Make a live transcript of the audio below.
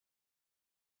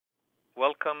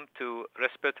Welcome to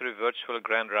Respiratory Virtual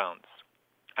Grand Rounds.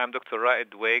 I'm Dr.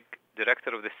 Raed Dweik,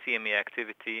 Director of the CME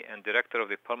Activity and Director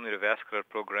of the Pulmonary Vascular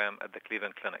Program at the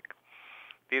Cleveland Clinic.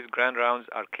 These Grand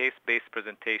Rounds are case-based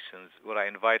presentations where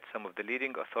I invite some of the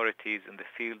leading authorities in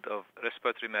the field of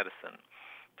respiratory medicine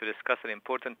to discuss an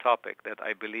important topic that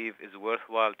I believe is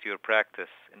worthwhile to your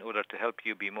practice in order to help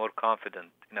you be more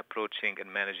confident in approaching and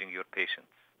managing your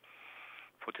patients.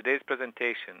 For today's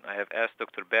presentation, I have asked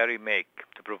Dr. Barry Make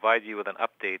to provide you with an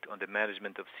update on the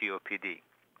management of COPD.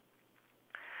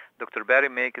 Dr. Barry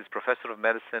Make is Professor of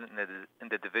Medicine in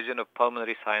the Division of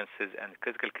Pulmonary Sciences and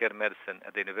Critical Care Medicine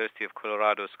at the University of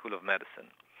Colorado School of Medicine.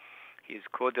 He is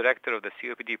co-director of the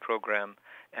COPD program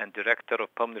and Director of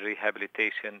Pulmonary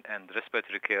Rehabilitation and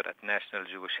Respiratory Care at National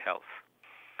Jewish Health.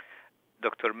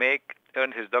 Dr. Make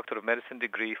earned his Doctor of Medicine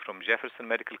degree from Jefferson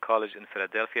Medical College in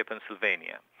Philadelphia,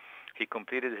 Pennsylvania. He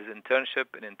completed his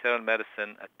internship in internal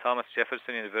medicine at Thomas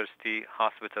Jefferson University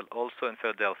Hospital, also in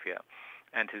Philadelphia,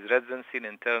 and his residency in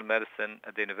internal medicine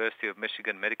at the University of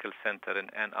Michigan Medical Center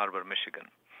in Ann Arbor, Michigan.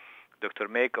 Dr.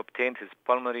 Make obtained his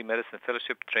pulmonary medicine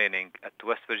fellowship training at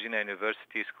West Virginia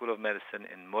University School of Medicine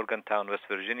in Morgantown, West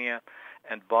Virginia,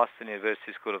 and Boston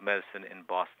University School of Medicine in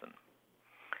Boston.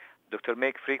 Dr.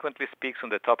 Make frequently speaks on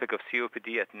the topic of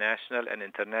COPD at national and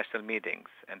international meetings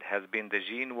and has been the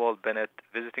Jean Wald Bennett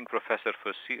Visiting Professor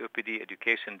for COPD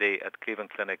Education Day at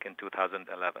Cleveland Clinic in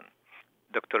 2011.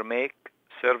 Dr. Make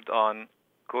served on,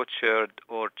 co-chaired,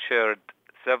 or chaired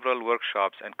several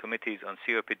workshops and committees on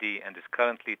COPD and is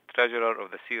currently Treasurer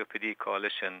of the COPD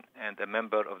Coalition and a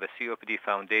member of the COPD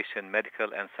Foundation Medical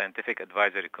and Scientific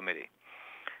Advisory Committee.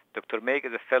 Dr. Make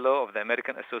is a fellow of the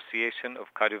American Association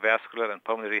of Cardiovascular and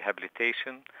Pulmonary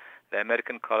Rehabilitation, the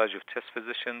American College of Chest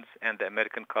Physicians, and the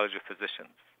American College of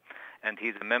Physicians. And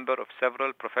he is a member of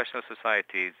several professional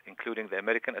societies, including the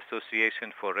American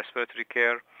Association for Respiratory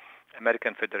Care,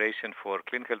 American Federation for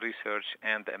Clinical Research,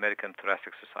 and the American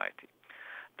Thoracic Society.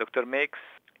 Dr. Make's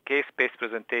case-based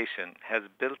presentation has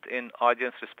built-in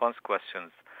audience response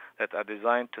questions that are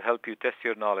designed to help you test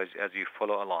your knowledge as you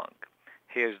follow along.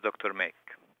 Here's Dr. Make.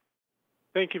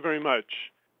 Thank you very much,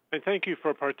 and thank you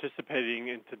for participating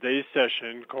in today's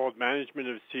session called Management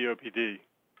of COPD.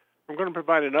 I'm going to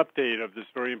provide an update of this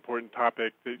very important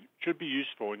topic that should be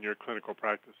useful in your clinical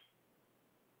practice.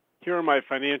 Here are my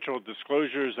financial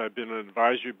disclosures. I've been an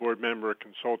advisory board member,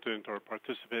 consultant, or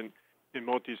participant in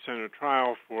multi-center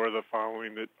trial for the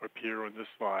following that appear on this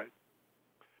slide.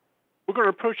 We're going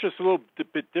to approach this a little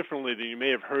bit differently than you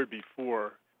may have heard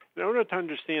before. In order to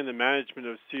understand the management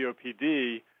of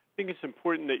COPD, I think it's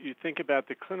important that you think about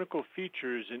the clinical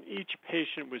features in each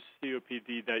patient with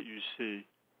COPD that you see.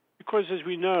 Because as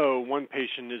we know, one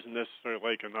patient isn't necessarily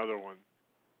like another one.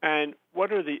 And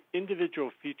what are the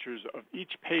individual features of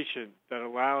each patient that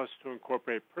allow us to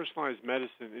incorporate personalized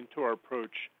medicine into our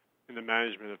approach in the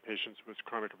management of patients with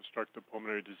chronic obstructive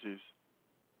pulmonary disease?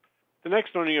 The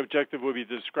next learning objective will be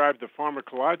to describe the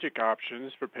pharmacologic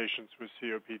options for patients with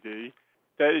COPD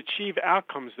that achieve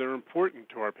outcomes that are important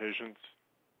to our patients.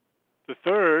 The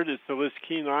third is to list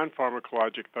key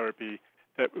non-pharmacologic therapy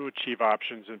that will achieve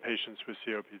options in patients with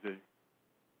COPD.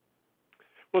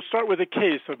 We'll start with a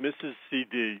case of Mrs.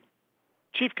 C.D.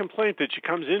 Chief complaint that she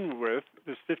comes in with,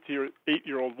 this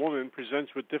 58-year-old woman,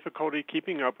 presents with difficulty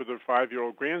keeping up with her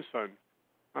 5-year-old grandson.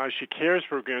 She cares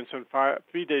for her grandson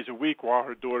 3 days a week while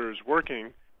her daughter is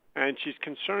working, and she's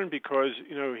concerned because,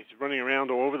 he's running around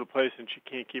all over the place and she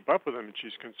can't keep up with him, and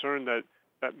she's concerned that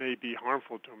that may be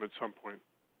harmful to him at some point.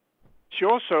 She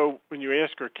also, when you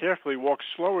ask her carefully, walks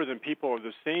slower than people of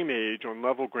the same age on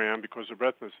level ground because of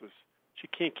breathlessness. She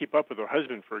can't keep up with her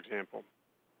husband, for example.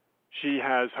 She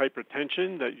has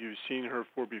hypertension that you've seen her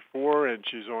for before, and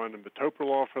she's on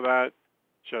metoprolol for that.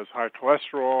 She has high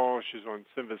cholesterol. She's on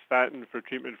simvastatin for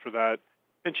treatment for that.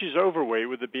 And she's overweight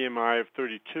with a BMI of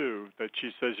 32 that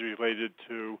she says is related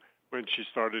to when she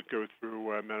started to go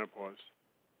through menopause.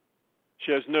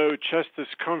 She has no chest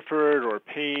discomfort or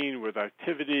pain with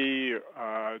activity,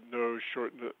 no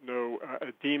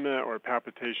edema or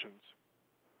palpitations.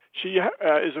 She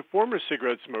is a former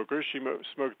cigarette smoker. She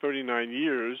smoked 39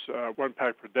 years, 1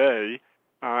 pack per day,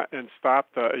 and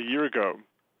stopped a year ago.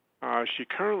 She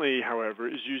currently, however,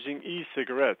 is using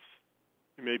e-cigarettes.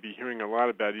 You may be hearing a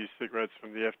lot about e-cigarettes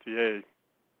from the FDA.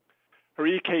 Her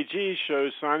EKG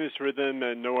shows sinus rhythm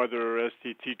and no other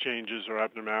STT changes or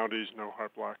abnormalities, no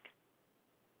heart block.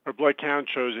 Her blood count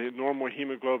shows a normal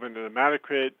hemoglobin and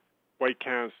hematocrit, white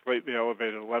count slightly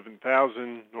elevated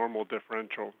 11,000, normal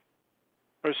differential.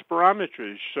 Her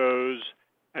spirometry shows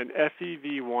an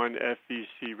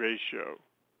FEV1-FVC ratio.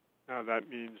 Now that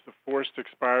means the forced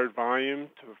expired volume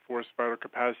to the forced vital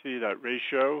capacity. That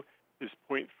ratio is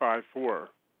 0.54.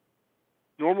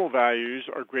 Normal values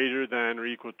are greater than or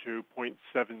equal to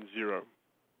 0.70.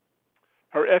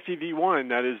 Her FEV1,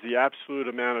 that is the absolute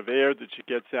amount of air that she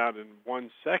gets out in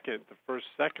 1 second, the first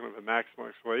second of the maximal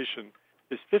exhalation,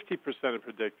 is 50% of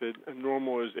predicted, and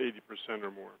normal is 80%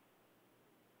 or more.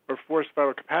 Her forced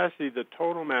vital capacity, the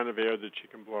total amount of air that she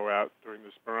can blow out during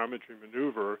the spirometry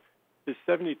maneuver, is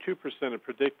 72% of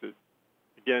predicted.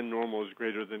 Again, normal is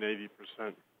greater than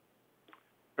 80%.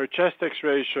 Her chest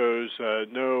X-ray shows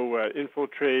no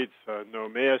infiltrates, no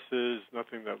masses,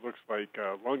 nothing that looks like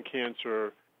lung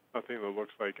cancer, nothing that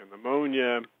looks like a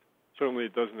pneumonia. Certainly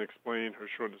it doesn't explain her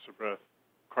shortness of breath.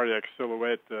 Cardiac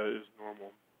silhouette is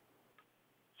normal.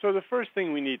 So the first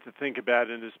thing we need to think about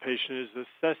in this patient is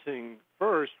assessing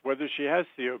first whether she has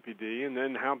COPD and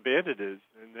then how bad it is,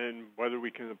 and then whether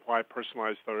we can apply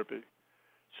personalized therapy.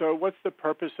 So what's the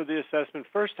purpose of the assessment?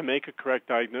 First, to make a correct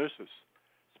diagnosis.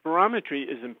 Spirometry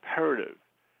is imperative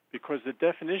because the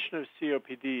definition of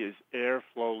COPD is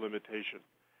airflow limitation.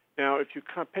 Now, if your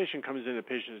patient comes in, the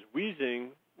patient is wheezing,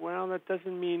 well, that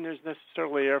doesn't mean there's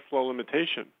necessarily airflow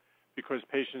limitation, because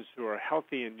patients who are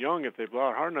healthy and young, if they blow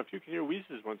out hard enough, you can hear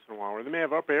wheezes once in a while, or they may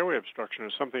have upper airway obstruction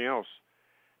or something else.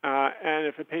 And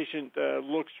if a patient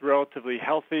looks relatively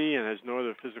healthy and has no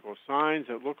other physical signs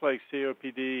that look like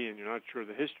COPD and you're not sure of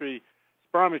the history,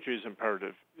 spirometry is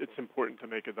imperative. It's important to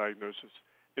make a diagnosis.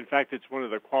 In fact, it's one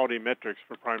of the quality metrics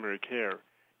for primary care.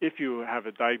 If you have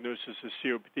a diagnosis of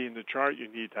COPD in the chart, you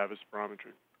need to have a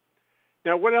spirometry.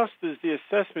 Now, what else does the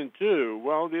assessment do?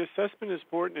 Well, the assessment is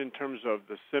important in terms of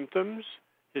the symptoms,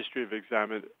 history of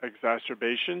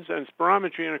exacerbations, and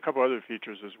spirometry, and a couple other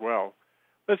features as well.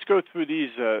 Let's go through these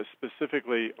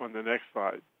specifically on the next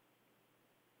slide.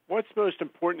 What's most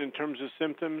important in terms of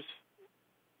symptoms?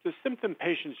 The symptom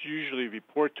patients usually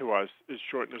report to us is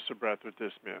shortness of breath or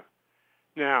dyspnea.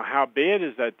 Now, how bad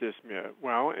is that dyspnea?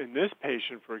 Well, in this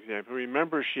patient, for example,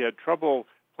 remember she had trouble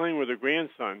playing with her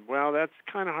grandson. Well, that's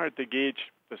kind of hard to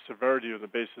gauge the severity or the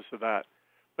basis of that.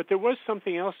 But there was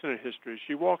something else in her history.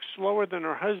 She walked slower than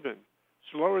her husband,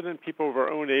 slower than people of her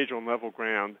own age on level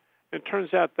ground. It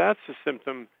turns out that's a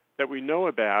symptom that we know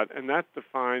about, and that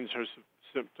defines her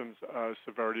symptoms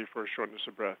severity for shortness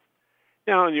of breath.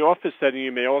 Now, in the office setting,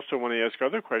 you may also want to ask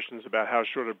other questions about how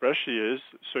short of breath she is,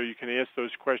 so you can ask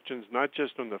those questions not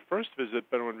just on the first visit,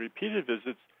 but on repeated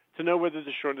visits to know whether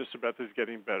the shortness of breath is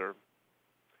getting better.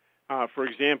 For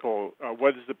example,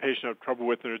 what does the patient have trouble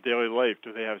with in their daily life?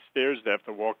 Do they have stairs they have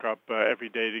to walk up every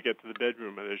day to get to the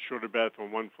bedroom? Are they short of breath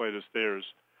on one flight of stairs?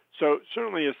 So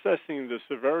certainly assessing the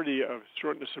severity of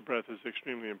shortness of breath is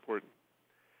extremely important.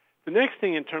 The next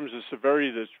thing in terms of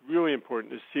severity that's really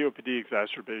important is COPD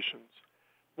exacerbations.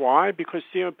 Why? Because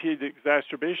COPD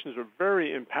exacerbations are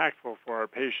very impactful for our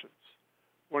patients.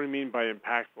 What do I mean by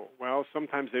impactful? Well,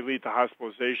 sometimes they lead to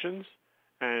hospitalizations,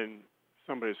 and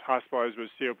somebody's hospitalized with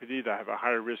COPD, they have a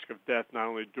higher risk of death not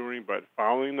only during but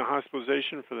following the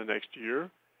hospitalization for the next year.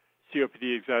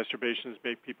 COPD exacerbations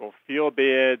make people feel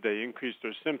bad. They increase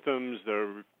their symptoms. They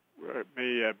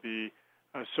may be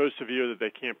so severe that they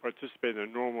can't participate in their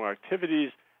normal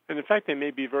activities. And in fact, they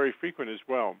may be very frequent as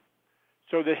well.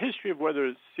 So the history of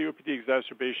whether COPD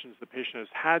exacerbations the patient has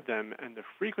had them and the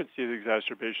frequency of the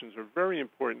exacerbations are very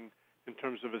important in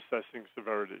terms of assessing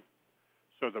severity.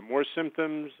 So the more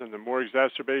symptoms and the more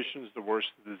exacerbations, the worse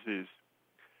the disease.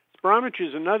 Spirometry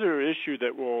is another issue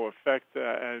that will affect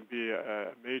and be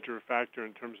a major factor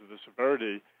in terms of the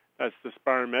severity. That's the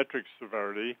spirometric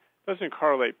severity. It doesn't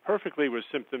correlate perfectly with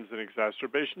symptoms and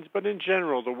exacerbations, but in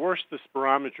general, the worse the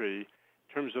spirometry,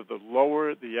 in terms of the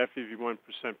lower the FEV1%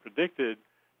 predicted,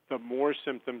 the more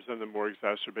symptoms and the more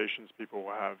exacerbations people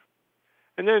will have.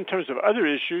 And then in terms of other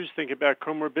issues, think about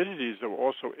comorbidities that will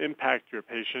also impact your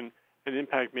patient and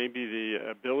impact maybe the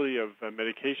ability of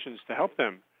medications to help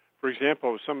them. For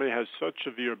example, if somebody has such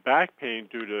severe back pain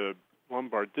due to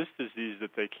lumbar disc disease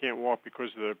that they can't walk because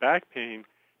of their back pain,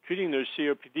 treating their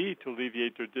COPD to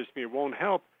alleviate their dyspnea won't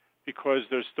help because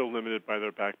they're still limited by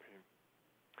their back pain.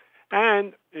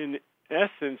 And in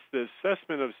essence, the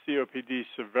assessment of COPD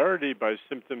severity by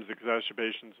symptoms,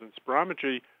 exacerbations, and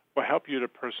spirometry will help you to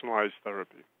personalize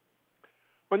therapy.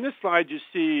 On this slide, you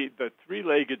see the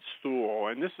three-legged stool,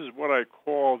 and this is what I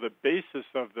call the basis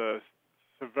of the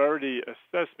severity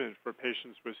assessment for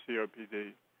patients with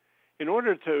COPD. In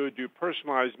order to do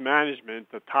personalized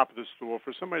management, the top of the stool,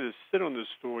 for somebody to sit on the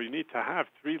stool, you need to have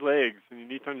three legs, and you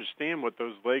need to understand what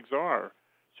those legs are.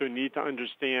 So you need to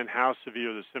understand how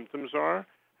severe the symptoms are,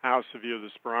 how severe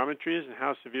the spirometry is, and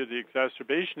how severe the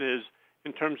exacerbation is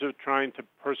in terms of trying to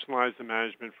personalize the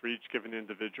management for each given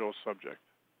individual subject.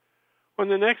 On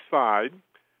the next slide,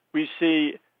 we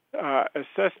see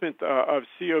assessment of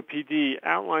COPD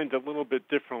outlined a little bit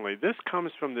differently. This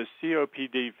comes from the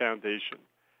COPD Foundation.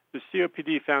 The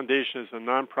COPD Foundation is a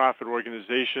nonprofit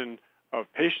organization of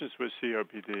patients with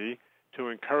COPD to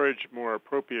encourage more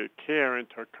appropriate care and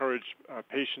to encourage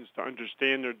patients to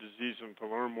understand their disease and to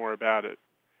learn more about it.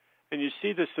 And you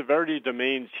see the severity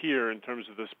domains here in terms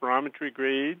of the spirometry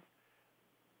grade,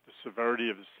 the severity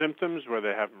of the symptoms,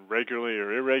 whether they have them regularly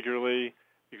or irregularly,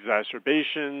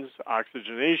 exacerbations,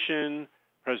 oxygenation,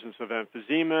 presence of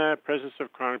emphysema, presence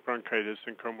of chronic bronchitis,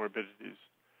 and comorbidities.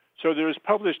 So there is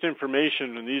published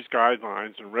information in these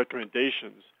guidelines and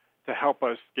recommendations to help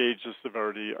us gauge the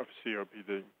severity of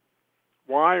COPD.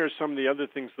 Why are some of the other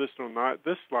things listed on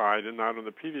this slide and not on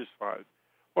the previous slide?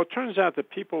 Well, it turns out that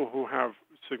people who have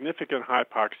significant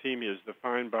hypoxemia, as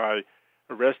defined by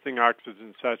a resting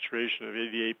oxygen saturation of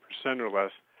 88% or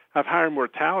less, have higher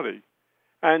mortality.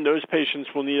 And those patients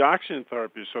will need oxygen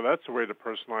therapy, so that's a way to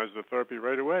personalize the therapy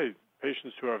right away.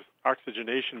 Patients who have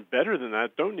oxygenation better than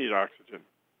that don't need oxygen.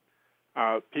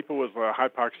 People with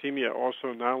hypoxemia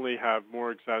also not only have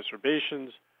more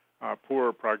exacerbations,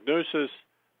 poorer prognosis,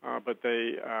 but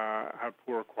they have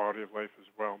poorer quality of life as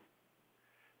well.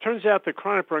 Turns out that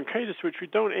chronic bronchitis, which we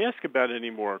don't ask about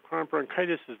anymore, chronic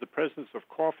bronchitis is the presence of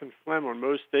cough and phlegm on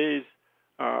most days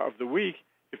of the week.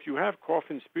 If you have cough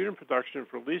and sputum production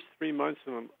for at least 3 months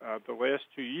in the last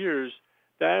 2 years,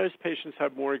 those patients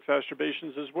have more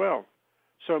exacerbations as well.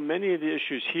 So many of the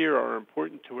issues here are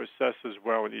important to assess as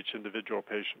well in each individual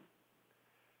patient.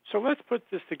 So let's put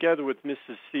this together with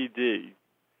Mrs. CD.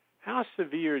 How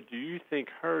severe do you think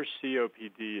her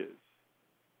COPD is?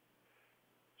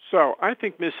 So I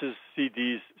think Mrs.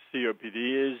 CD's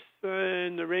COPD is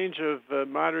in the range of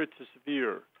moderate to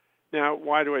severe. Now,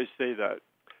 why do I say that?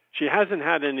 She hasn't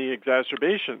had any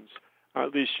exacerbations.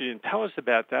 At least she didn't tell us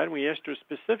about that. And we asked her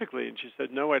specifically, and she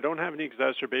said, no, I don't have any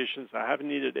exacerbations. I haven't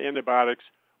needed antibiotics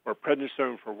or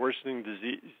prednisone for worsening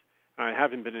disease. I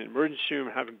haven't been in an emergency room,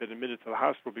 haven't been admitted to the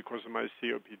hospital because of my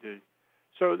COPD.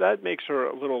 So that makes her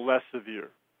a little less severe.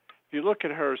 If you look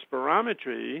at her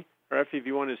spirometry, her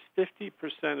FEV1 is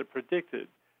 50% of predicted,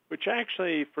 which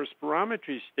actually for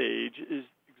spirometry stage is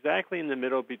exactly in the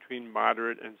middle between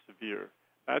moderate and severe.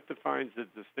 That defines the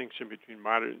distinction between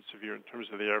moderate and severe in terms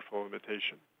of the airflow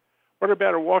limitation. What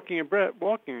about her walking and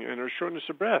her shortness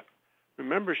of breath?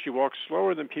 Remember, she walks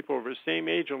slower than people of her same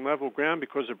age on level ground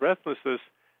because of breathlessness,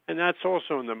 and that's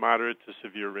also in the moderate to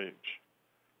severe range.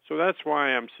 So that's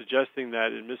why I'm suggesting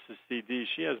that in Mrs. CD,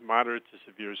 she has moderate to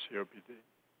severe COPD.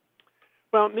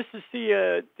 Well, Mrs.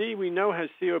 CD, we know has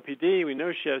COPD. We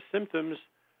know she has symptoms.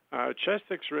 Chest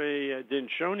X-ray didn't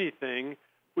show anything.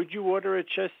 Would you order a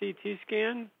chest CT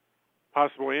scan?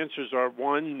 Possible answers are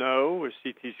 1, no, a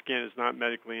CT scan is not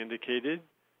medically indicated.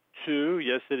 2,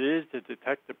 yes, it is to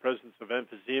detect the presence of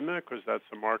emphysema because that's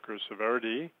a marker of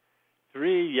severity.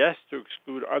 3, yes, to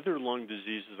exclude other lung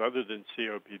diseases other than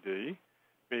COPD.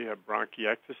 May have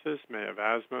bronchiectasis, may have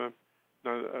asthma.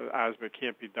 Asthma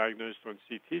can't be diagnosed on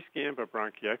CT scan, but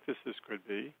bronchiectasis could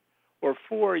be. Or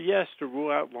 4, yes, to rule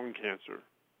out lung cancer.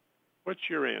 What's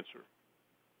your answer?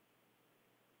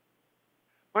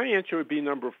 My answer would be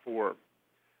number 4,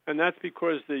 and that's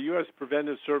because the U.S.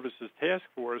 Preventive Services Task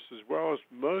Force, as well as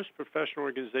most professional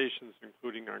organizations,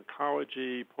 including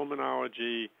oncology,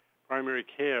 pulmonology, primary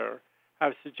care,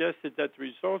 have suggested that the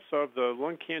results of the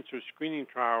lung cancer screening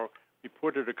trial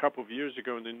reported a couple of years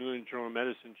ago in the New England Journal of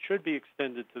Medicine should be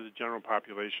extended to the general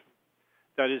population.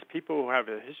 That is, people who have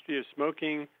a history of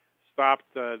smoking,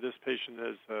 this patient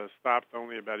has stopped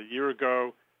only about a year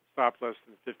ago, stopped less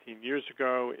than 15 years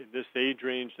ago, in this age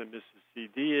range that Mrs.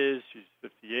 CD is, she's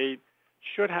 58,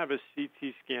 should have a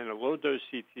CT scan, a low-dose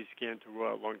CT scan to rule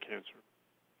out lung cancer.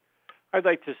 I'd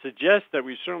like to suggest that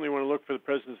we certainly want to look for the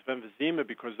presence of emphysema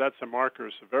because that's a marker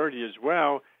of severity as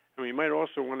well, and we might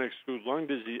also want to exclude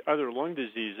other lung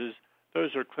diseases.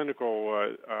 Those are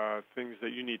clinical things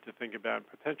that you need to think about,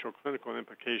 potential clinical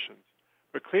implications.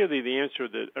 But clearly the answer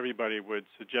that everybody would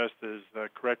suggest is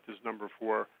correct is number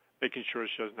 4, making sure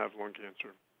she doesn't have lung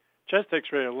cancer. Chest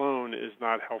X-ray alone is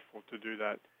not helpful to do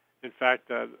that. In fact,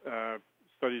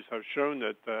 studies have shown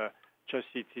that chest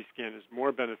CT scan is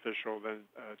more beneficial than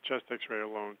chest X-ray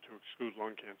alone to exclude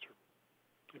lung cancer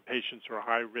in patients who are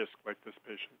high risk like this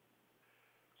patient.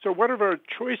 So what are our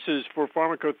choices for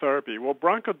pharmacotherapy? Well,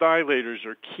 bronchodilators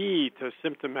are key to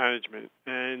symptom management,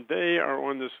 and they are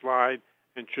on the slide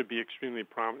and should be extremely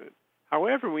prominent.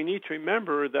 However, we need to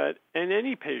remember that in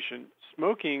any patient,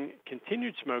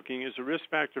 continued smoking is a risk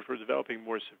factor for developing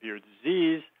more severe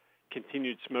disease.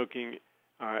 Continued smoking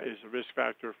is a risk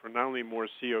factor for not only more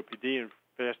COPD and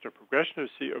faster progression of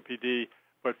COPD,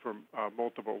 but for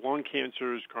multiple lung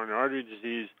cancers, coronary artery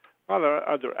disease, a lot of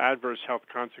other adverse health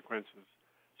consequences.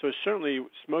 So certainly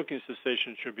smoking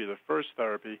cessation should be the first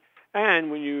therapy.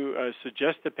 And when you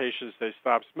suggest to patients they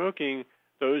stop smoking,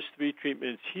 those three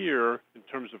treatments here in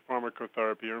terms of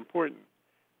pharmacotherapy are important.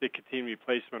 Nicotine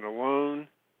replacement alone,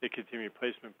 nicotine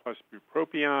replacement plus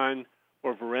bupropion,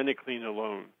 or varenicline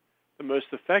alone. The most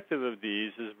effective of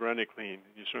these is varenicline.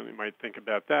 You certainly might think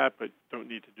about that, but don't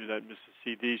need to do that in Mrs.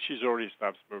 CD. She's already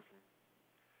stopped smoking.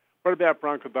 What about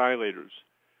bronchodilators?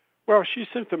 Well, she's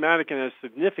symptomatic and has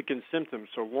significant symptoms,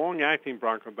 so long-acting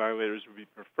bronchodilators would be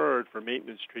preferred for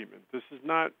maintenance treatment. This is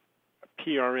not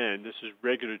PRN. This is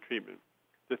regular treatment.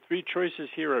 The three choices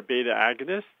here are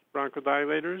beta-agonist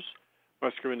bronchodilators,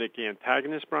 muscarinic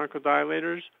antagonist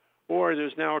bronchodilators, or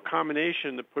there's now a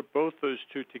combination to put both those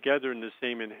two together in the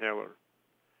same inhaler.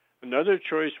 Another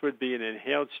choice would be an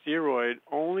inhaled steroid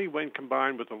only when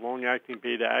combined with a long-acting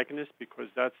beta-agonist, because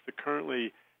that's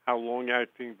currently how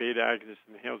long-acting beta-agonist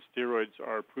inhaled steroids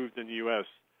are approved in the U.S.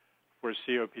 for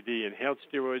COPD. Inhaled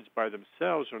steroids by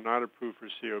themselves are not approved for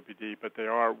COPD, but they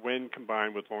are when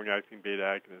combined with long-acting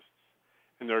beta-agonists.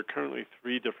 And there are currently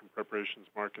 3 different preparations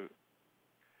marketed.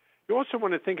 You also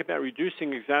want to think about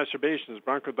reducing exacerbations.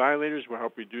 Bronchodilators will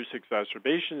help reduce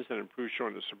exacerbations and improve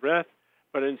shortness of breath.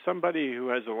 But in somebody who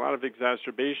has a lot of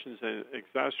exacerbations, and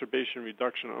exacerbation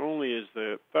reduction only is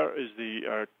the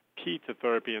key to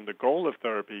therapy and the goal of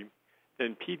therapy,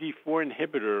 then PDE4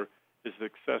 inhibitor is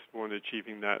successful in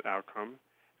achieving that outcome.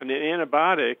 And an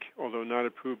antibiotic, although not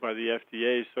approved by the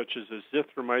FDA, such as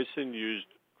azithromycin used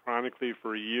chronically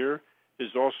for a year, is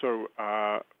also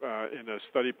in a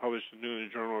study published in the New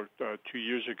England Journal 2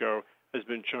 years ago, has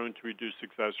been shown to reduce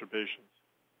exacerbations.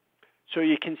 So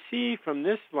you can see from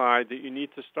this slide that you need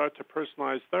to start to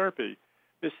personalize therapy.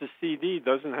 Mrs. CD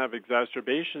doesn't have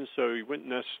exacerbations, so you wouldn't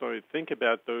necessarily think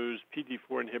about those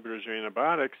PDE4 inhibitors or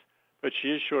antibiotics, but she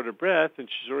is short of breath and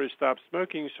she's already stopped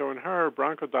smoking, so in her,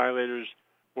 bronchodilators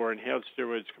or inhaled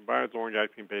steroids combined with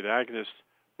long-acting beta-agonists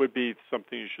would be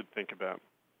something you should think about.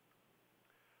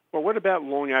 Well, what about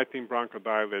long-acting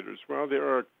bronchodilators? Well, there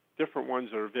are different ones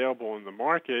that are available in the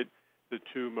market. The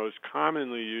 2 most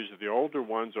commonly used, the older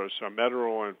ones, are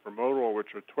salmeterol and formoterol,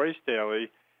 which are twice daily.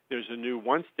 There's a new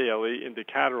once daily,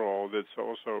 indacaterol, that's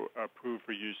also approved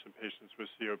for use in patients with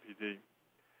COPD.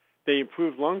 They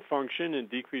improve lung function and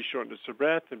decrease shortness of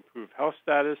breath, improve health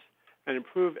status, and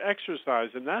improve exercise.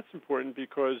 And that's important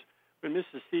because when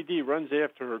Mrs. CD runs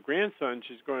after her grandson,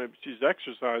 she's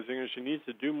exercising and she needs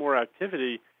to do more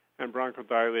activity, and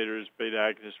bronchodilators,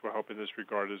 beta-agonists will help in this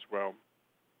regard as well.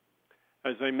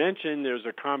 As I mentioned, there's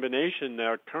a combination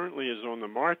that currently is on the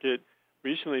market,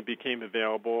 recently became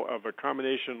available, of a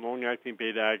combination long-acting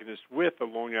beta-agonist with a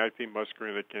long-acting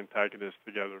muscarinic antagonist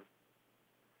together.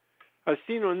 As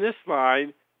seen on this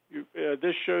slide,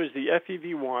 this shows the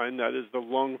FEV1, that is the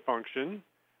lung function,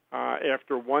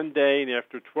 after 1 day and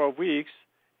after 12 weeks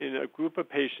in a group of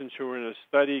patients who were in a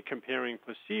study comparing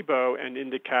placebo and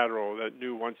indacaterol, that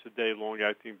new once-a-day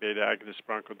long-acting beta-agonist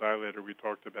bronchodilator we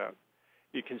talked about.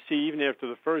 You can see even after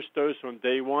the first dose on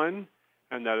day 1,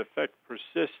 and that effect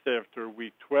persists after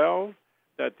week 12,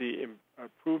 that the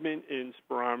improvement in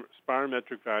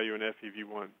spirometric value in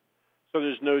FEV1. So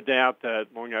there's no doubt that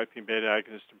long-acting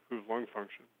beta-agonists improve lung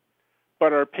function.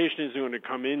 But our patient isn't going to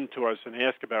come in to us and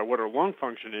ask about what her lung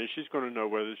function is. She's going to know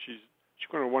whether she's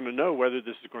going to want to know whether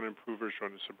this is going to improve her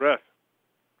shortness of breath.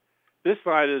 This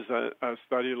slide is a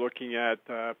study looking at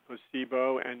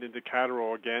placebo and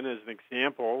indacaterol again as an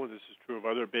example. This is true of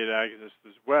other beta-agonists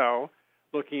as well,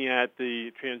 looking at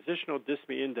the transitional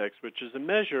dyspnea index, which is a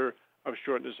measure of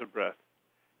shortness of breath.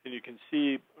 And you can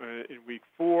see in week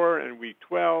 4 and week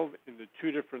 12 in the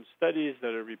 2 different studies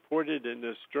that are reported in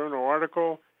this journal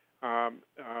article,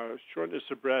 shortness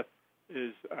of breath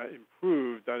is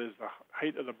improved. That is, the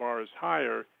height of the bar is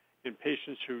higher in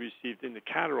patients who received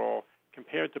indacaterol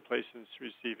compared to patients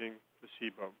receiving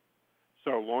placebo.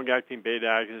 So long-acting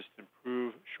beta-agonists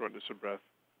improve shortness of breath.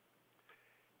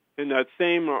 In that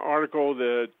same article,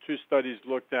 the 2 studies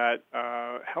looked at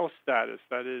health status,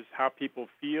 that is, how people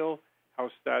feel.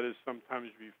 Health status, sometimes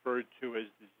referred to as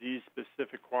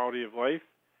disease-specific quality of life.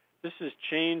 This is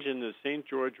change in the St.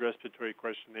 George Respiratory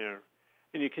Questionnaire.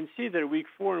 And you can see that at week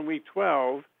 4 and week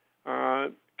 12,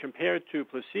 compared to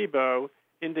placebo,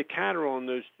 indacaterol in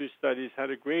those 2 studies had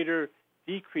a greater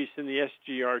decrease in the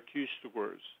SGRQ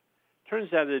scores.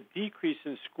 Turns out a decrease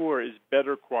in score is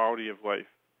better quality of life.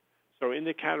 So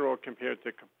indacaterol compared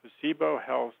to placebo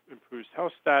improves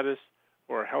health status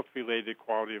or health-related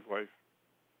quality of life.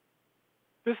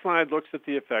 This slide looks at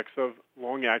the effects of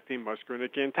long-acting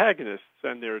muscarinic antagonists,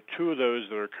 and there are two of those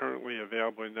that are currently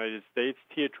available in the United States,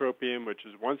 tiotropium, which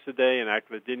is once a day, and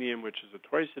aclidinium, which is a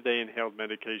twice-a-day inhaled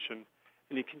medication.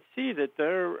 And you can see that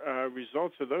their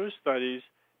results of those studies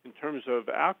in terms of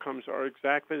outcomes are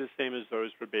exactly the same as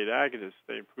those for beta agonists.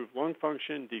 They improve lung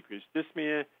function, decrease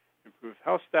dyspnea, improve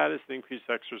health status, and increase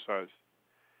exercise.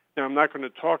 Now, I'm not going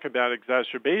to talk about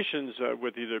exacerbations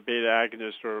with either beta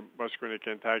agonist or muscarinic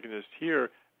antagonist here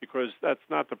because that's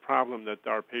not the problem that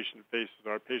our patient faces.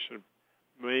 Our patient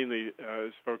mainly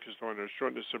is focused on her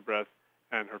shortness of breath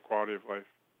and her quality of life.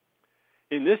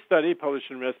 In this study, published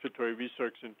in Respiratory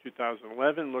Research in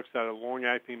 2011, looks at a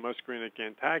long-acting muscarinic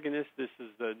antagonist. This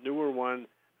is the newer one,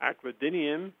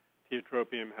 aclidinium.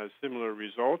 Tiotropium has similar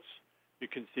results. You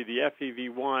can see the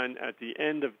FEV1 at the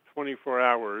end of 24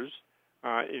 hours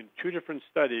in two different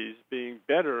studies being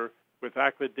better with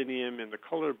aclidinium in the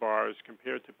colored bars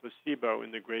compared to placebo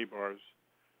in the gray bars.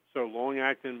 So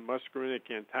long-acting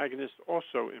muscarinic antagonists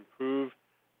also improve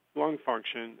lung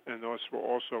function and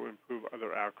also improve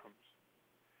other outcomes.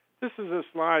 This is a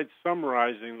slide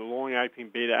summarizing the long-acting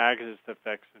beta agonist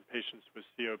effects in patients with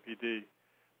COPD,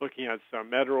 looking at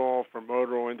salmeterol,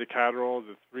 formoterol, indacaterol,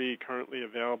 the three currently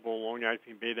available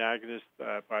long-acting beta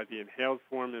agonists by the inhaled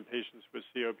form in patients with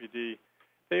COPD.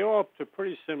 They all, to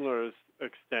pretty similar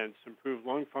extents, improve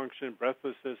lung function,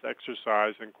 breathlessness,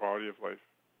 exercise, and quality of life.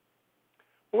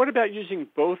 But what about using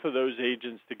both of those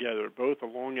agents together, both a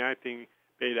long-acting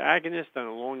beta agonist and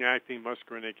a long-acting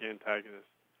muscarinic antagonist?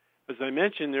 As I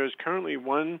mentioned, there is currently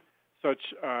one such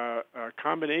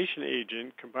combination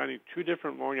agent combining two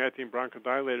different long-acting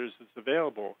bronchodilators that's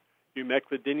available,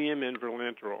 umeclidinium and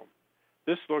vilanterol.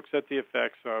 This looks at the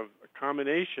effects of a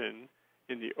combination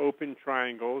in the open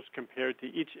triangles compared to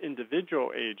each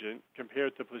individual agent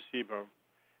compared to placebo.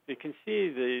 You can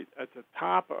see at the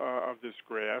top of this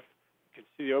graph, you can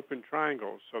see the open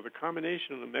triangles. So the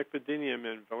combination of umeclidinium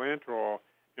and vilanterol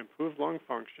improved lung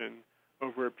function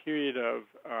over a period of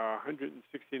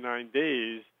 169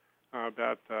 days,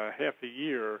 about half a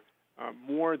year,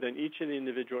 more than each of the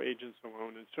individual agents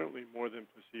alone, and certainly more than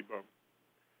placebo.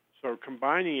 So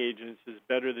combining agents is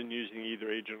better than using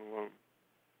either agent alone.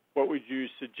 What would you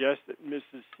suggest that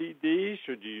Mrs. CD?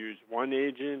 Should you use one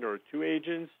agent or two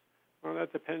agents? Well,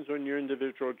 that depends on your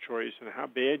individual choice and how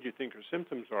bad you think her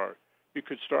symptoms are. You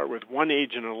could start with one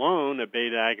agent alone, a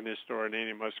beta agonist or an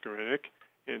antimuscarinic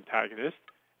antagonist,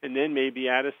 and then maybe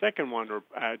add a second one or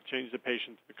change the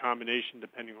patient to the combination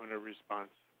depending on her response.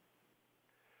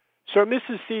 So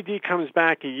Mrs. CD comes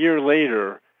back a year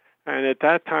later, and at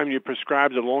that time you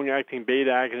prescribed a long-acting beta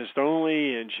agonist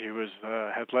only, and she was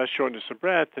had less shortness of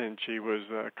breath, and she was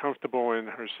comfortable in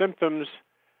her symptoms.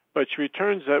 But she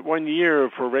returns at 1 year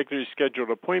for a regularly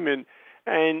scheduled appointment,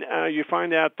 and you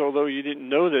find out, although you didn't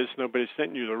know this, nobody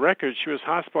sent you the record, she was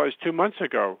hospitalized 2 months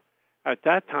ago. At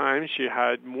that time, she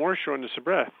had more shortness of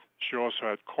breath. She also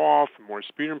had cough, more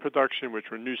sputum production, which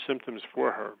were new symptoms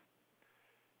for her.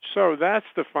 So that's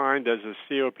defined as a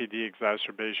COPD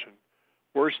exacerbation,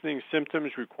 worsening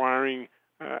symptoms requiring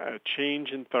a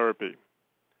change in therapy.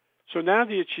 So now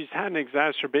that she's had an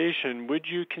exacerbation, would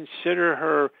you consider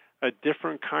her a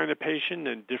different kind of patient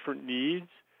and different needs?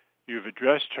 You've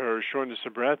addressed her shortness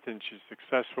of breath, and she's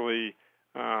successfully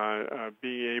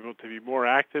being able to be more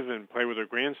active and play with her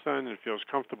grandson and feels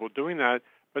comfortable doing that.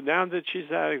 But now that she's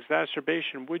had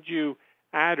exacerbation, would you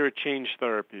add or change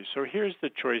therapy? So here's the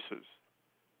choices.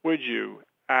 Would you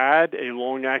add a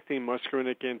long-acting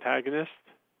muscarinic antagonist?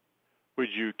 Would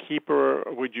you keep her?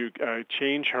 Would you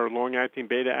change her long-acting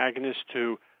beta agonist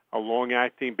to a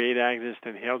long-acting beta agonist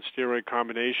inhaled steroid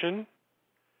combination?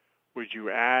 Would you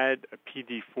add a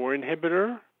PDE4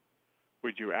 inhibitor?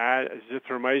 Would you add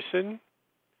azithromycin?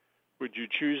 Would you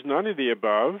choose none of the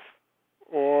above?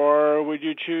 Or would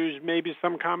you choose maybe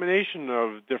some combination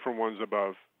of different ones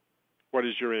above? What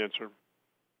is your answer?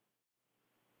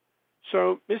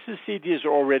 So Mrs. CD is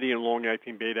already a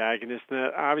long-acting beta agonist, and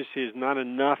that obviously is not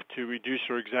enough to reduce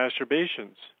her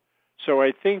exacerbations. So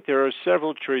I think there are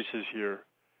several choices here.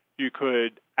 You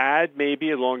could add maybe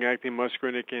a long-acting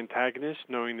muscarinic antagonist,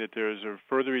 knowing that there's a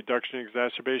further reduction in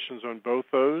exacerbations on both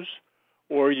those.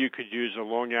 Or you could use a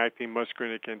long-acting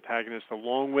muscarinic antagonist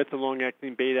along with a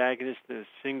long-acting beta agonist in a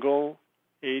single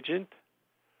agent.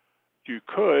 You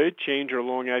could change your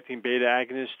long-acting beta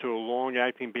agonist to a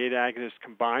long-acting beta agonist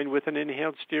combined with an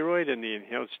inhaled steroid, and the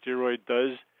inhaled steroid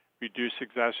does reduce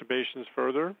exacerbations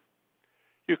further.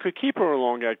 You could keep her a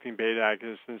long-acting beta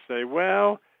agonist and say,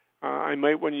 well, I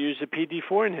might want to use a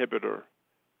PDE4 inhibitor.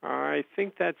 I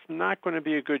think that's not going to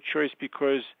be a good choice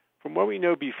because From what we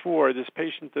know before, this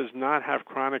patient does not have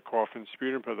chronic cough and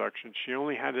sputum production. She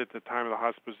only had it at the time of the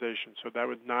hospitalization, so that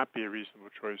would not be a reasonable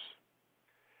choice.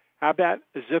 How about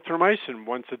azithromycin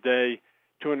once a day,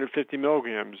 250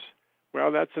 milligrams?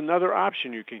 Well, that's another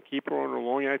option. You can keep her on a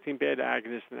long-acting beta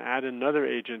agonist and add another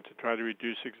agent to try to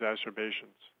reduce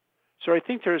exacerbations. So I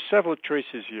think there are several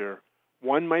choices here.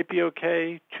 1 might be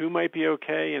okay, 2 might be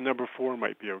okay, and number 4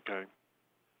 might be okay.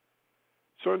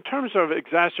 So in terms of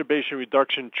exacerbation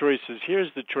reduction choices,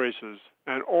 here's the choices.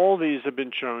 And all these have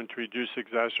been shown to reduce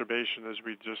exacerbation, as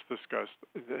we just discussed.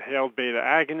 Inhaled beta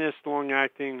agonist,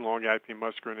 long-acting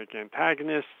muscarinic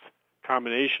antagonist,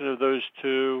 combination of those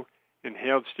two,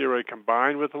 inhaled steroid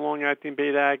combined with a long-acting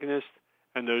beta agonist,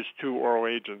 and those 2 oral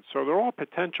agents. So they're all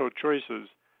potential choices,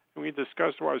 and we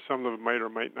discussed why some of them might or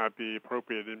might not be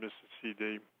appropriate in Mrs.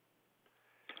 CD.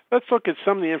 Let's look at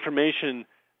some of the information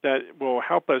that will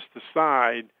help us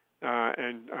decide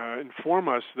and inform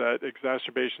us that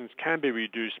exacerbations can be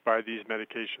reduced by these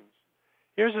medications.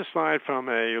 Here's a slide from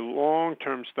a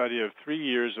long-term study of 3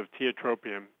 years of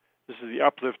tiotropium. This is the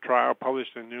UPLIFT trial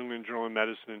published in New England Journal of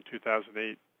Medicine in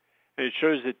 2008. And it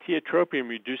shows that tiotropium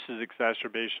reduces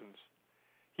exacerbations.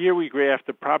 Here we graph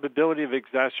the probability of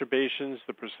exacerbations,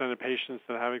 the percent of patients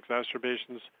that have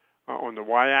exacerbations on the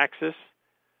y-axis.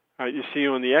 You see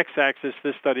on the x-axis,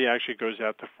 this study actually goes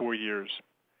out to 4 years.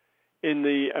 In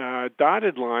the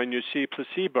dotted line, you see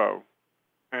placebo.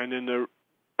 And in the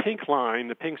pink line,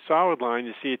 the pink solid line,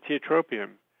 you see a tiotropium.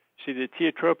 See, the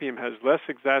tiotropium has less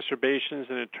exacerbations,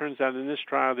 and it turns out in this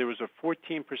trial there was a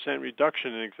 14%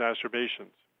 reduction in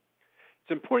exacerbations.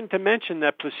 It's important to mention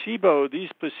that these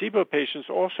placebo patients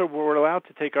also were allowed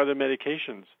to take other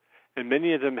medications, and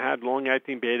many of them had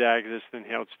long-acting beta agonists and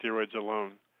inhaled steroids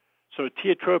alone. So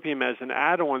tiotropium as an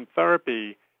add-on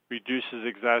therapy reduces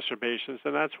exacerbations,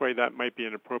 and that's why that might be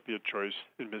an appropriate choice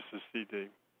in Mrs. CD.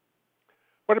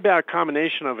 What about a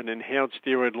combination of an inhaled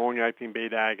steroid long-acting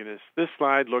beta agonist? This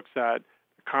slide looks at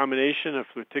the combination of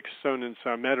fluticasone and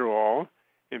salmeterol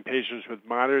in patients with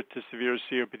moderate to severe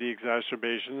COPD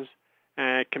exacerbations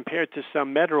compared to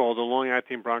salmeterol, the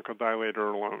long-acting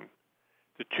bronchodilator alone.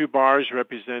 The 2 bars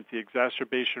represent the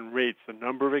exacerbation rates, the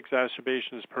number of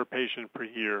exacerbations per patient per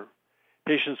year.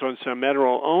 Patients on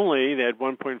salmeterol only, they had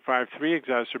 1.53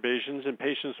 exacerbations, and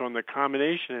patients on the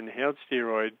combination inhaled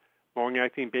steroid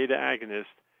long-acting beta agonist,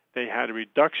 they had a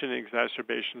reduction in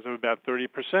exacerbations of about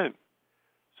 30%.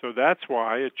 So that's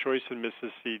why a choice in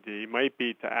Mrs. CD might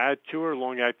be to add to her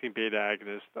long-acting beta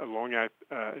agonist,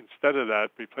 instead of that,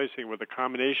 replacing it with a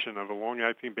combination of a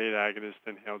long-acting beta agonist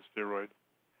and inhaled steroid.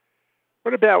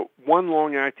 What about one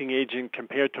long-acting agent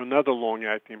compared to another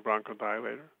long-acting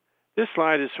bronchodilator? This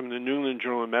slide is from the New England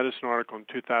Journal of Medicine article in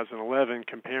 2011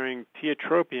 comparing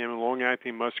tiotropium, a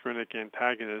long-acting muscarinic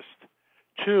antagonist,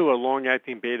 to a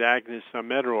long-acting beta agonist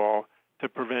salmeterol to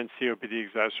prevent COPD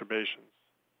exacerbations.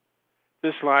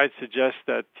 This slide suggests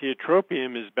that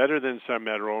tiotropium is better than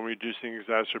salmeterol in reducing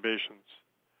exacerbations.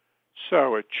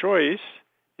 So a choice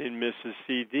in Mrs.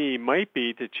 CD might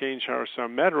be to change our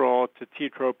salmeterol to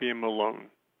tiotropium alone.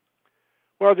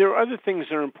 Well, there are other things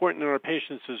that are important in our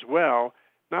patients as well,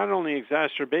 not only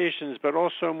exacerbations, but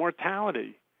also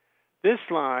mortality. This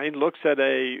slide looks at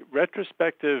a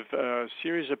retrospective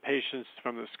series of patients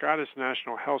from the Scottish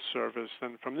National Health Service,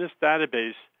 and from this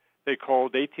database, they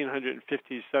called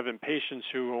 1,857 patients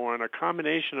who were on a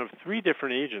combination of 3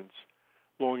 different agents,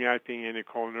 long-acting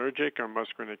anticholinergic or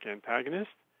muscarinic antagonist,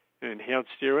 an inhaled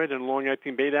steroid, and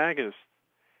long-acting beta agonist.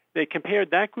 They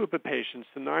compared that group of patients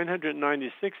to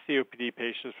 996 COPD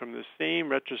patients from the same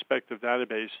retrospective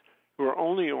database who are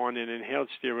only on an inhaled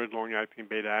steroid long-acting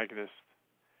beta agonist.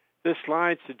 This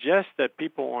slide suggests that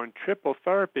people on triple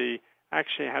therapy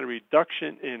actually had a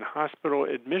reduction in hospital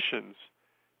admissions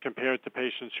compared to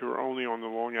patients who are only on the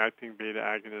long-acting beta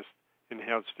agonist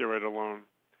inhaled steroid alone.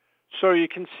 So you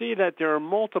can see that there are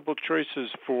multiple choices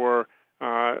for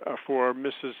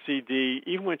Mrs. CD,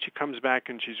 even when she comes back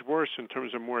and she's worse in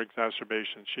terms of more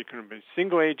exacerbations. She can be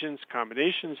single agents,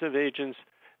 combinations of agents,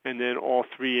 and then all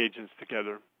 3 agents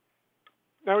together.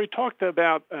 Now, we talked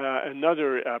about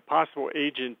another possible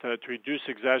agent to reduce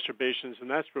exacerbations, and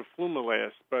that's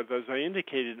roflumilast. But as I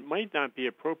indicated, it might not be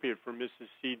appropriate for Mrs.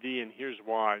 CD, and here's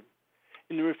why.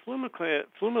 In the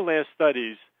roflumilast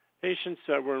studies, patients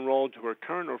were enrolled who were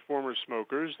current or former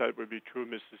smokers, that would be true of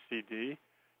Mrs. CD,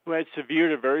 who had severe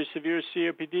to very severe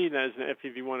COPD, that is an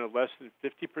FEV1 of less than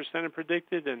 50%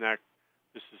 predicted, and that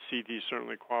Mrs. CD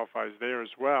certainly qualifies there as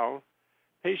well.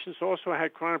 Patients also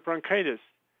had chronic bronchitis.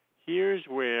 Here's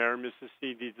where Mrs.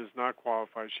 CD does not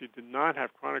qualify. She did not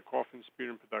have chronic cough and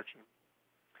sputum production.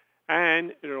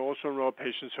 And it also enrolled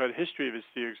patients who had a history of a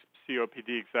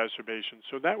COPD exacerbation,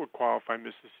 so that would qualify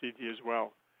Mrs. CD as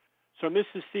well. So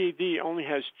Mrs. CD only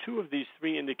has 2 of these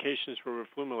 3 indications for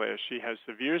roflumilast. She has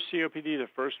severe COPD, the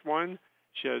first one.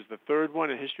 She has the third one,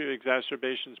 a history of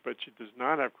exacerbations, but she does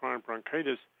not have chronic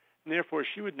bronchitis, and therefore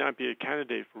she would not be a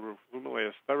candidate for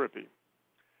roflumilast therapy.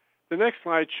 The next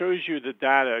slide shows you the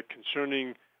data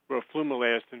concerning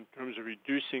roflumilast in terms of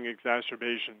reducing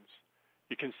exacerbations.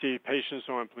 You can see patients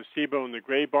on placebo in the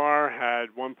gray bar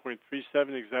had 1.37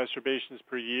 exacerbations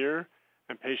per year,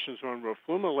 and patients on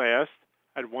roflumilast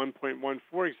had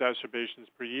 1.14 exacerbations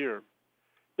per year.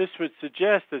 This would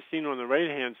suggest, as seen on the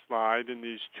right-hand slide, in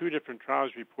these 2 different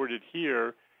trials reported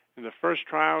here, in the first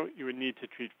trial, you would need to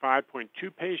treat 5.2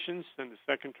 patients, and the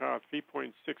second trial,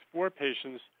 3.64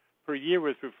 patients per year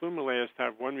with roflumilast to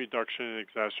have 1 reduction in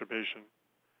exacerbation.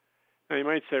 Now, you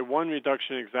might say 1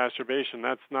 reduction in exacerbation,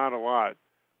 that's not a lot.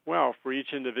 Well, for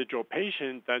each individual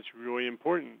patient, that's really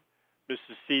important.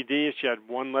 Mrs. CD, if she had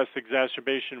 1 less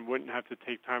exacerbation, wouldn't have to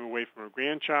take time away from her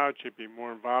grandchild. She'd be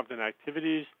more involved in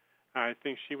activities. I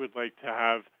think she would like to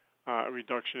have a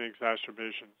reduction in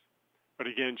exacerbations. But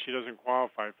again, she doesn't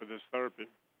qualify for this therapy.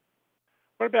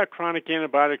 What about chronic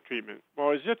antibiotic treatment?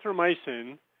 Well,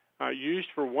 azithromycin, used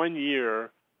for 1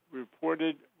 year,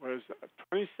 reported was a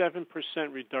 27%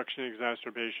 reduction in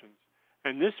exacerbations.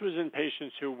 And this was in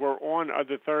patients who were on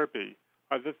other therapy.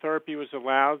 Other therapy was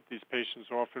allowed. These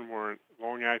patients often were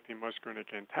long-acting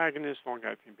muscarinic antagonists,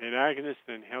 long-acting beta agonists,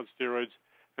 and inhaled steroids.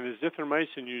 And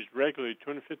azithromycin used regularly,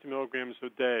 250 milligrams a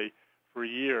day for a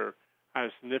year, had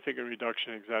a significant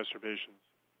reduction in exacerbations.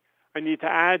 I need to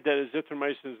add that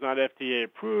azithromycin is not FDA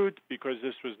approved because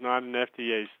this was not an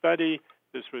FDA study.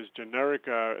 This was generic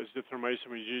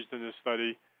azithromycin was used in this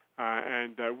study.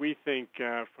 And we think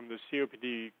from the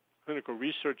COPD Clinical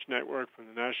Research Network, from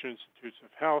the National Institutes of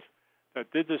Health,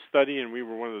 that did this study, and we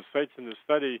were one of the sites in this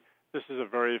study, this is a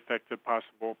very effective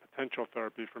possible potential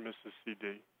therapy for Mrs.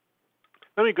 CD.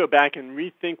 Let me go back and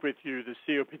rethink with you the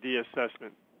COPD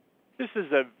assessment. This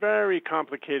is a very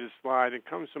complicated slide. It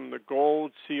comes from the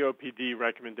GOLD COPD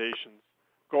recommendations.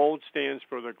 GOLD stands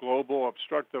for the Global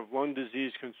Obstructive Lung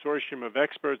Disease Consortium of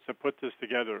experts that put this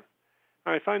together.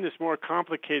 I find this more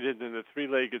complicated than the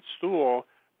 3-legged stool,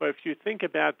 but if you think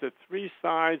about the 3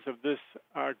 sides of this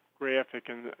graphic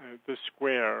and this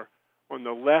square, on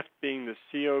the left being the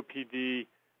COPD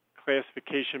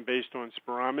classification based on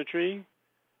spirometry,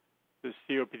 the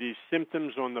COPD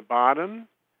symptoms on the bottom,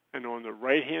 and on the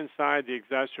right-hand side, the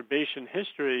exacerbation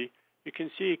history, you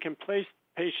can see you can place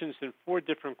patients in 4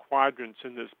 different quadrants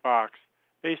in this box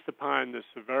based upon the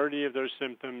severity of their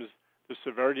symptoms, the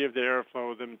severity of their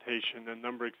airflow limitation, and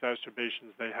number of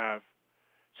exacerbations they have.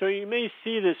 So you may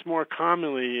see this more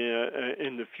commonly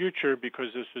in the future because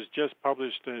this was just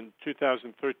published in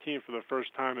 2013 for the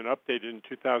first time and updated in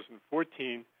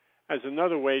 2014 as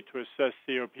another way to assess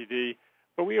COPD.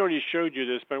 But we already showed you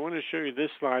this, but I want to show you this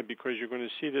slide because you're going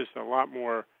to see this a lot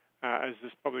more as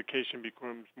this publication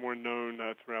becomes more known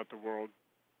throughout the world.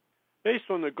 Based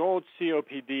on the GOLD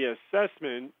COPD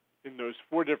assessment in those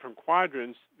 4 different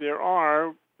quadrants, there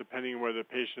are, depending on whether the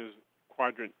patient is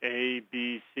quadrant A,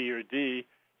 B, C, or D,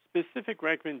 specific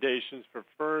recommendations for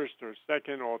first or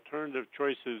second alternative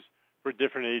choices for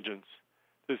different agents.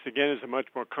 This, again, is a much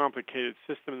more complicated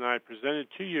system than I presented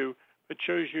to you, but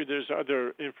shows you there's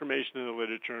other information in the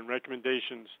literature and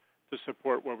recommendations to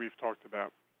support what we've talked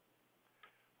about.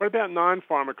 What about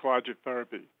non-pharmacologic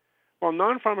therapy? Well,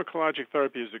 non-pharmacologic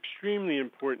therapy is extremely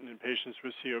important in patients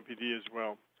with COPD as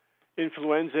well.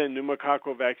 Influenza and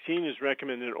pneumococcal vaccine is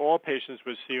recommended in all patients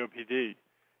with COPD.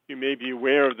 You may be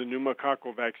aware of the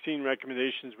pneumococcal vaccine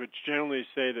recommendations, which generally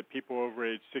say that people over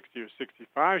age 60 or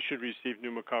 65 should receive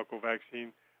pneumococcal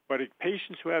vaccine, but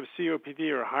patients who have COPD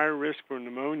are higher risk for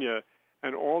pneumonia,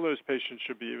 and all those patients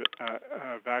should be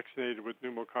vaccinated with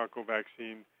pneumococcal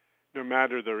vaccine, no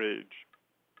matter their age.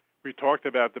 We talked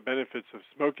about the benefits of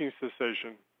smoking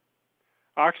cessation.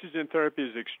 Oxygen therapy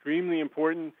is extremely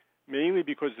important, mainly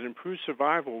because it improves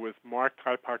survival with marked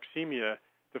hypoxemia,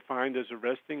 defined as a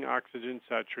resting oxygen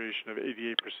saturation of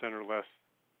 88% or less.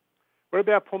 What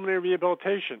about pulmonary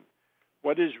rehabilitation?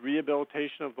 What is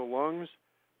rehabilitation of the lungs?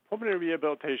 Pulmonary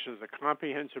rehabilitation is a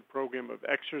comprehensive program of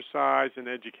exercise and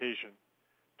education.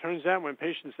 Turns out when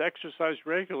patients exercise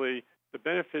regularly, the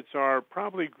benefits are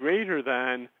probably greater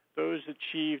than those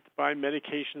achieved by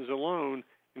medications alone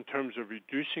in terms of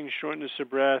reducing shortness of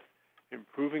breath,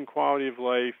 improving quality of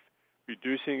life,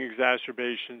 reducing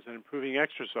exacerbations, and improving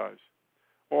exercise.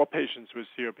 All patients with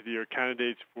COPD are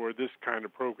candidates for this kind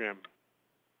of program.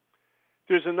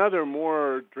 There's another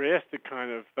more drastic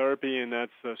kind of therapy, and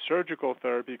that's surgical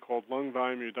therapy called lung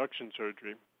volume reduction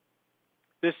surgery.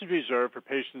 This is reserved for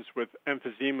patients with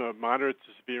emphysema moderate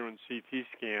to severe on CT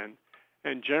scan,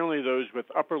 and generally those with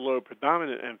upper lobe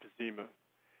predominant emphysema.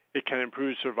 It can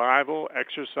improve survival,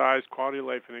 exercise, quality of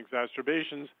life, and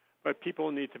exacerbations, but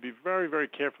people need to be very, very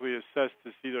carefully assessed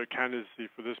to see their candidacy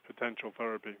for this potential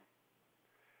therapy.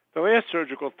 The last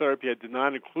surgical therapy I did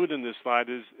not include in this slide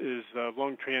is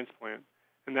lung transplant,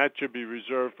 and that should be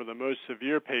reserved for the most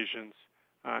severe patients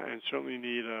and certainly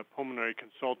need a pulmonary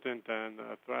consultant and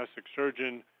a thoracic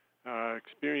surgeon,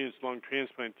 experienced lung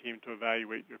transplant team to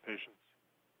evaluate your patients.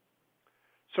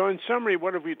 So in summary,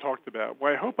 what have we talked about?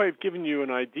 Well, I hope I've given you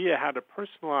an idea how to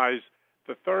personalize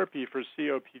the therapy for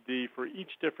COPD for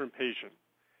each different patient.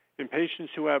 In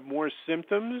patients who have more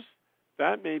symptoms,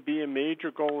 that may be a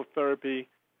major goal of therapy,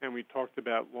 and we talked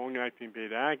about long-acting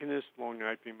beta agonists,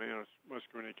 long-acting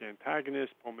muscarinic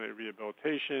antagonists, pulmonary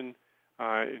rehabilitation,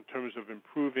 in terms of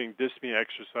improving dyspnea,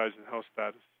 exercise, and health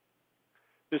status.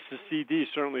 Mrs. CD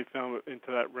certainly fell into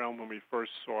that realm when we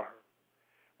first saw her.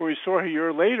 When we saw her a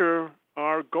year later,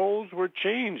 our goals were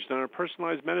changed, and our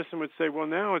personalized medicine would say, well,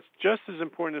 now it's just as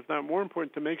important, if not more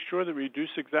important, to make sure that we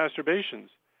reduce exacerbations.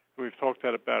 And we've talked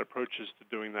about approaches to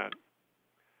doing that.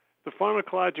 The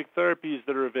pharmacologic therapies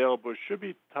that are available should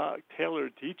be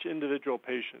tailored to each individual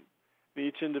patient. And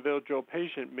each individual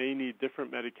patient may need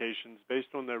different medications based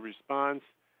on their response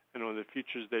and on the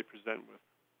features they present with.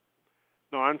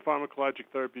 Non-pharmacologic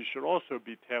therapies should also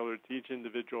be tailored to each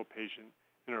individual patient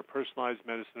in our personalized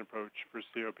medicine approach for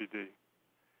COPD.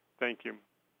 Thank you.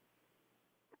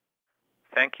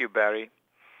 Thank you, Barry.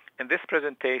 In this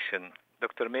presentation,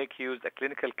 Dr. Make used a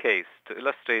clinical case to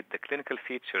illustrate the clinical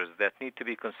features that need to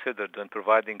be considered when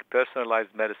providing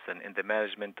personalized medicine in the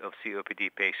management of COPD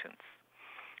patients.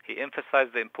 He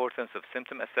emphasized the importance of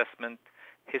symptom assessment,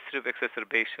 history of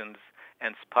exacerbations,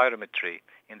 and spirometry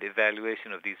in the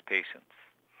evaluation of these patients.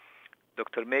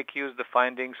 Dr. Make used the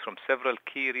findings from several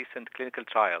key recent clinical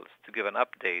trials to give an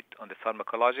update on the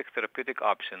pharmacologic therapeutic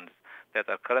options that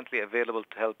are currently available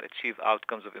to help achieve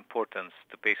outcomes of importance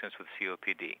to patients with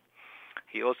COPD.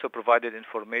 He also provided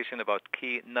information about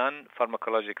key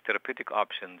non-pharmacologic therapeutic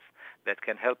options that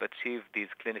can help achieve these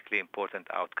clinically important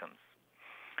outcomes.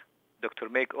 Dr.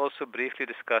 Make also briefly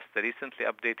discussed the recently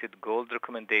updated GOLD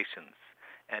recommendations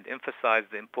and emphasized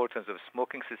the importance of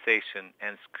smoking cessation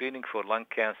and screening for lung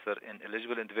cancer in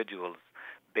eligible individuals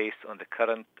based on the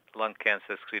current lung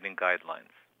cancer screening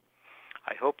guidelines.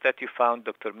 I hope that you found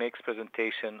Dr. Make's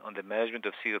presentation on the management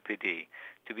of COPD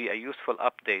to be a useful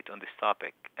update on this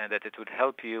topic and that it would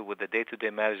help you with the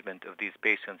day-to-day management of these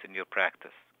patients in your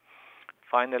practice.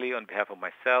 Finally, on behalf of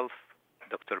myself,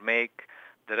 Dr. Make,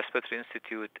 the Respiratory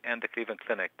Institute, and the Cleveland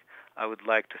Clinic, I would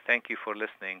like to thank you for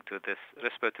listening to this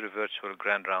Respiratory Virtual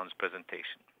Grand Rounds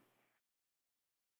presentation.